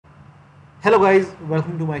Hello guys,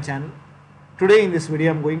 welcome to my channel. Today in this video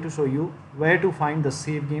I'm going to show you where to find the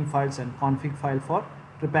save game files and config file for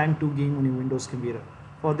Trepang2 game on your Windows computer.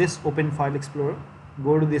 For this, open File Explorer,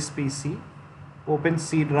 go to this PC, open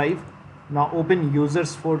C drive, now open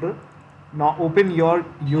users folder, now open your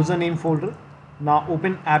username folder, now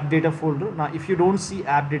open app data folder. Now if you don't see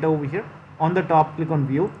app data over here, on the top click on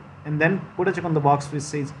view and then put a check on the box which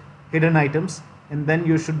says hidden items, and then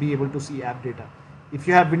you should be able to see app data. If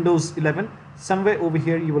you have Windows 11, somewhere over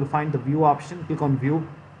here you will find the view option. Click on view,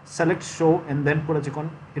 select show, and then put a check on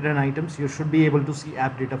hidden items. You should be able to see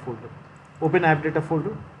app data folder. Open app data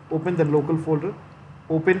folder, open the local folder,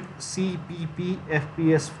 open CPP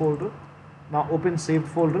FPS folder, now open saved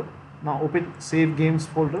folder, now open save games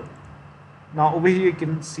folder. Now over here you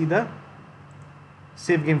can see the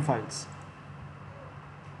save game files.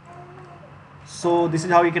 So this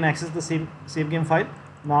is how you can access the save game file.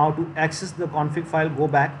 Now to access the config file, go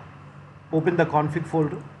back, open the config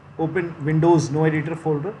folder, open Windows no editor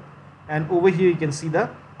folder, and over here you can see the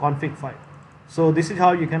config file. So this is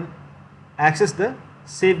how you can access the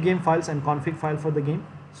save game files and config file for the game.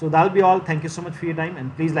 So that'll be all. Thank you so much for your time,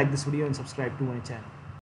 and please like this video and subscribe to my channel.